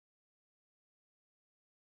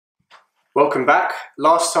Welcome back.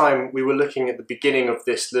 Last time we were looking at the beginning of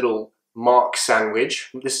this little Mark sandwich.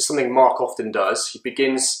 This is something Mark often does. He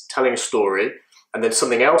begins telling a story and then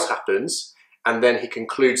something else happens and then he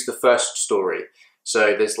concludes the first story.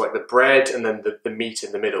 So there's like the bread and then the meat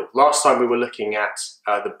in the middle. Last time we were looking at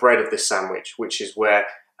the bread of this sandwich, which is where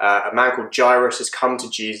a man called Jairus has come to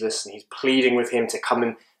Jesus and he's pleading with him to come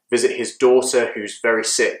and visit his daughter who's very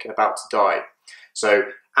sick and about to die. So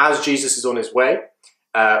as Jesus is on his way,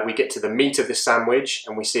 we get to the meat of this sandwich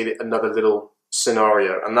and we see another little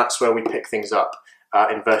scenario, and that's where we pick things up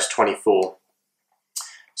in verse 24.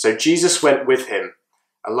 So Jesus went with him.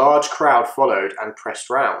 A large crowd followed and pressed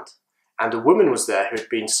round, and a woman was there who had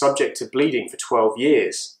been subject to bleeding for 12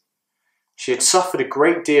 years. She had suffered a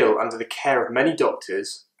great deal under the care of many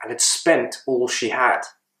doctors and had spent all she had.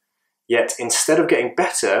 Yet instead of getting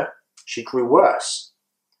better, she grew worse.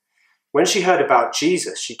 When she heard about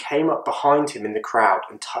Jesus, she came up behind him in the crowd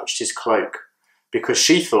and touched his cloak, because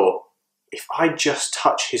she thought, if I just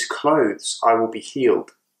touch his clothes, I will be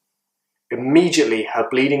healed. Immediately her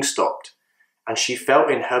bleeding stopped, and she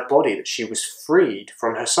felt in her body that she was freed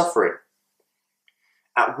from her suffering.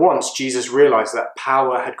 At once Jesus realized that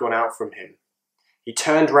power had gone out from him. He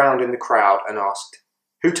turned round in the crowd and asked,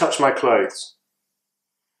 "Who touched my clothes?"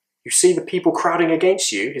 "You see the people crowding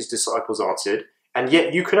against you," his disciples answered, "and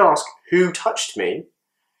yet you can ask, 'Who touched me?'"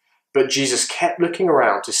 But Jesus kept looking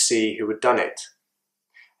around to see who had done it.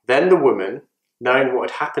 Then the woman, knowing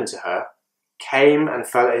what had happened to her, came and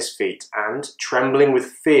fell at his feet and, trembling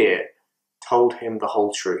with fear, told him the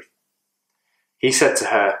whole truth. He said to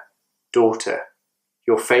her, "Daughter,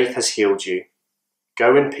 your faith has healed you.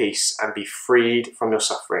 Go in peace and be freed from your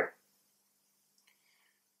suffering."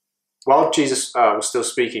 While Jesus was still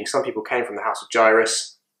speaking, some people came from the house of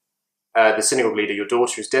Jairus. The synagogue leader, "Your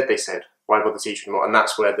daughter is dead," they said. "Why bother teaching more?" And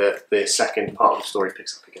that's where the second part of the story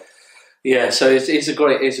picks up again. Yeah, so it's a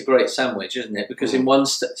great sandwich, isn't it? Because in one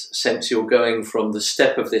sense, you're going from the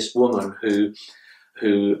step of this woman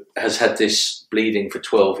who has had this bleeding for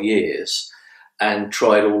 12 years and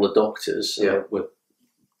tried all the doctors. We'll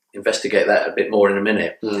investigate that a bit more in a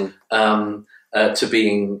minute. To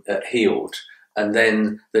being healed, and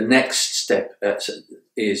then the next step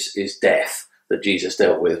is death that Jesus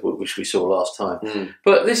dealt with, which we saw last time.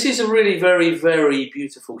 But this is a really very, very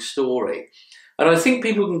beautiful story. And I think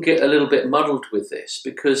people can get a little bit muddled with this,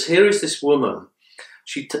 because here is this woman,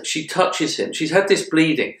 she touches him. She's had this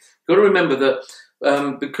bleeding. You've got to remember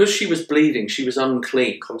that because she was bleeding, she was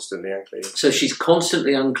unclean. Constantly unclean. So she's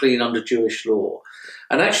constantly unclean under Jewish law,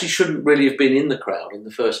 and actually shouldn't really have been in the crowd in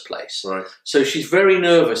the first place. Right. So she's very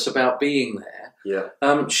nervous about being there. Yeah.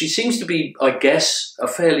 She seems to be, I guess, a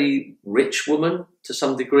fairly rich woman to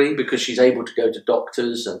some degree, because she's able to go to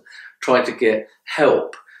doctors and try to get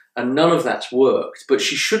help, and none of that's worked. But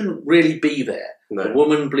she shouldn't really be there. No. A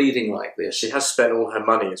woman bleeding like this. She has spent all her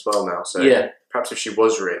money as well now, so perhaps if she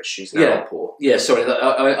was rich, she's now poor. Yeah, sorry,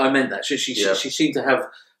 I meant that. She seemed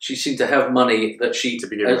to have money that she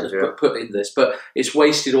put in this, but it's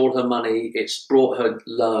wasted all her money. It's brought her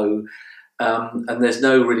low. And there's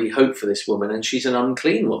no really hope for this woman, and she's an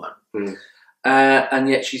unclean woman, and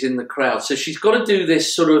yet she's in the crowd. So she's got to do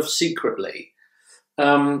this sort of secretly.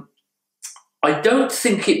 I don't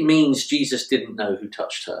think it means Jesus didn't know who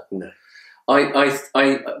touched her. No,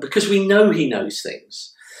 because we know he knows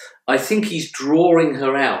things. I think he's drawing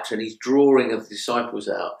her out, and he's drawing the disciples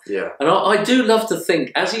out. Yeah, and I do love to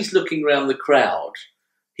think, as he's looking around the crowd,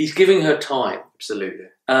 he's giving her time. Absolutely.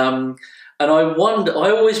 And I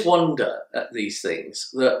always wonder at these things,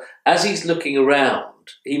 that as he's looking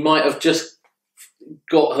around, he might have just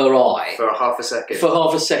got her eye for half a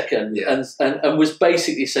second, and was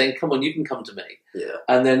basically saying, "Come on, you can come to me." Yeah.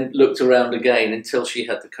 And then looked around again until she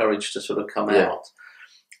had the courage to sort of come out.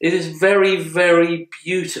 It is very, very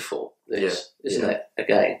beautiful, this, isn't it?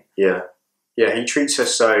 Again. Yeah. Yeah, he treats her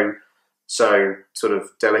so sort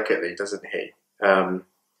of delicately, doesn't he?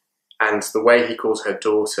 And the way he calls her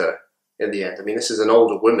daughter in the end. I mean, this is an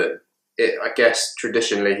older woman. I guess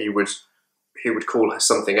traditionally he would call her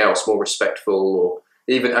something else, more respectful, or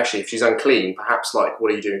even actually if she's unclean, perhaps like,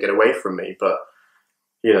 "What are you doing? Get away from me!" But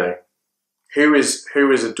you know, who is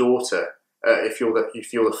a daughter if you're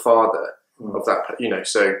the father of that? You know,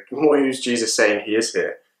 so what is Jesus saying he is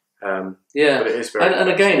here? But it is very and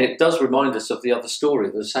again, it does remind us of the other story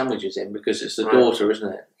the sandwich is in, because it's the daughter,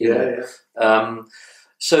 isn't it? You know?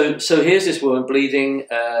 So here's this woman bleeding.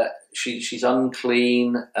 She's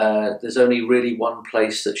unclean. There's only really one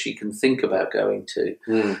place that she can think about going to.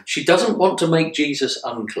 She doesn't want to make Jesus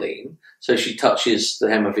unclean, so she touches the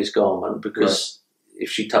hem of his garment, because if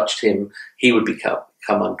she touched him, he would become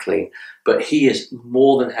unclean. But he is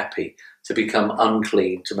more than happy to become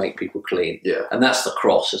unclean to make people clean. Yeah. And that's the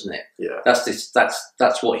cross, isn't it? Yeah.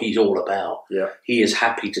 That's what he's all about. Yeah. He is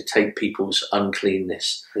happy to take people's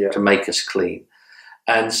uncleanness Yeah. to make us clean.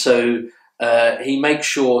 And so he makes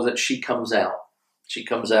sure that she comes out. She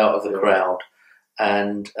comes out of the crowd.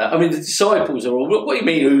 And I mean, the disciples are all, what do you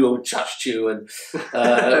mean, who touched you? And,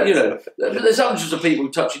 there's hundreds of people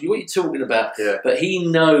touching you. What are you talking about? Yeah. But he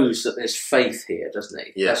knows that there's faith here, doesn't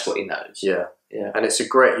he? Yes. That's what he knows. Yeah. Yeah. And it's a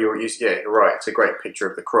great, you're right, it's a great picture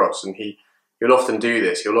of the cross. And he'll often do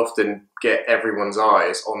this. He'll often get everyone's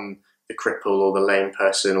eyes on the cripple or the lame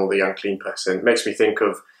person or the unclean person. It makes me think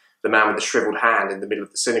of the man with the shriveled hand in the middle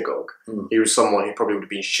of the synagogue. He was someone who probably would have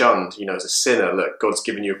been shunned, as a sinner. Look, God's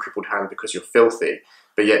given you a crippled hand because you're filthy.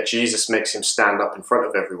 But yet Jesus makes him stand up in front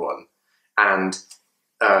of everyone and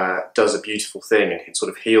does a beautiful thing and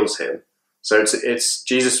sort of heals him. So it's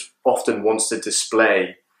Jesus often wants to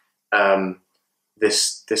display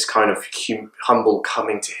this kind of humble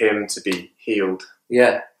coming to him to be healed.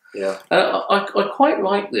 Yeah. Yeah. I quite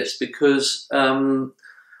like this because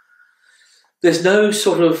there's no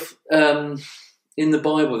sort of in the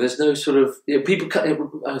Bible. There's no sort of people.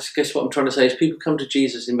 I guess what I'm trying to say is people come to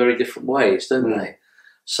Jesus in very different ways, don't they?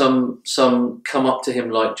 Some come up to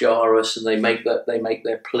him like Jairus and they make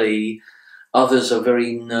their plea. Others are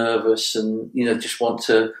very nervous and just want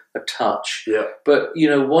a touch. Yeah. But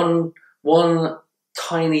one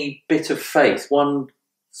tiny bit of faith, I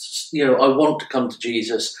want to come to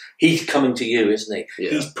Jesus. He's coming to you, isn't he?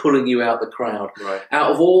 Yeah. He's pulling you out of the crowd. Right.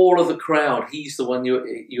 Out of all of the crowd, he's the one.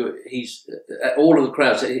 He's all of the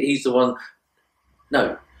crowd. He's the one.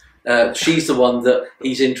 No, she's the one that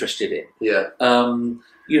he's interested in. Yeah.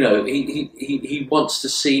 He wants to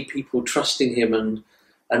see people trusting him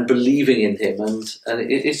and believing in him, and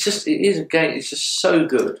it's just so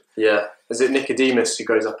good. Yeah. Is it Nicodemus who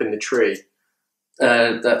goes up in the tree?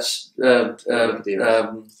 That's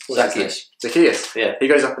Zacchaeus. Zacchaeus. Yeah. He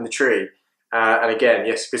goes up in the tree. And again,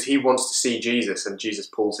 yes, because he wants to see Jesus and Jesus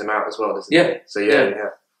pulls him out as well, doesn't he? Yeah. So,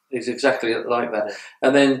 yeah. It's exactly like that.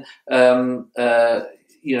 And then,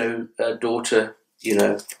 daughter,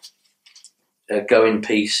 go in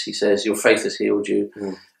peace. He says, your faith has healed you.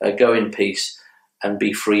 Go in peace and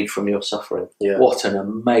be freed from your suffering. Yeah. What an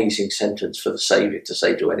amazing sentence for the Saviour to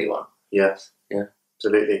say to anyone. Yes. Yeah.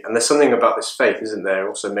 Absolutely. And there's something about this faith, isn't there? It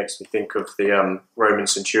also makes me think of the Roman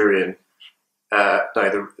centurion.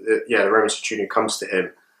 The Roman centurion comes to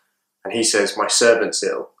him and he says, my servant's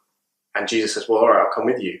ill. And Jesus says, well, all right, I'll come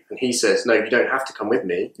with you. And he says, no, you don't have to come with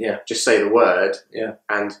me. Yeah. Just say the word. Yeah.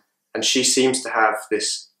 And she seems to have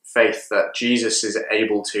this faith that Jesus is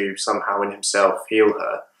able to somehow in himself heal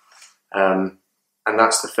her. And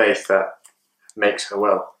that's the faith that makes her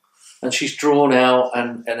well. And she's drawn out,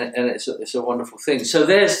 and it's a wonderful thing. So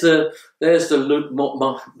there's the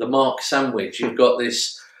Mark sandwich. You've got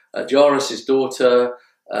this Jairus' daughter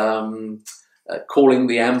calling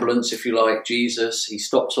the ambulance, if you like, Jesus. He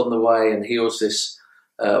stops on the way and heals this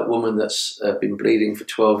woman that's been bleeding for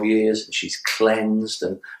 12 years, and she's cleansed,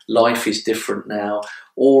 and life is different now.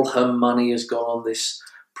 All her money has gone on this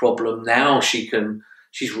problem. Now she's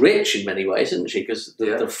rich in many ways, isn't she? Because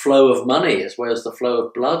the flow of money as well as the flow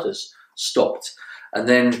of blood has stopped. And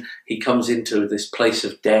then he comes into this place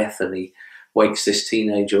of death and he wakes this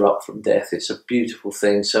teenager up from death. It's a beautiful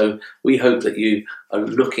thing. So we hope that you are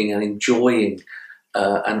looking and enjoying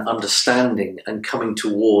and understanding and coming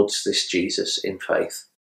towards this Jesus in faith.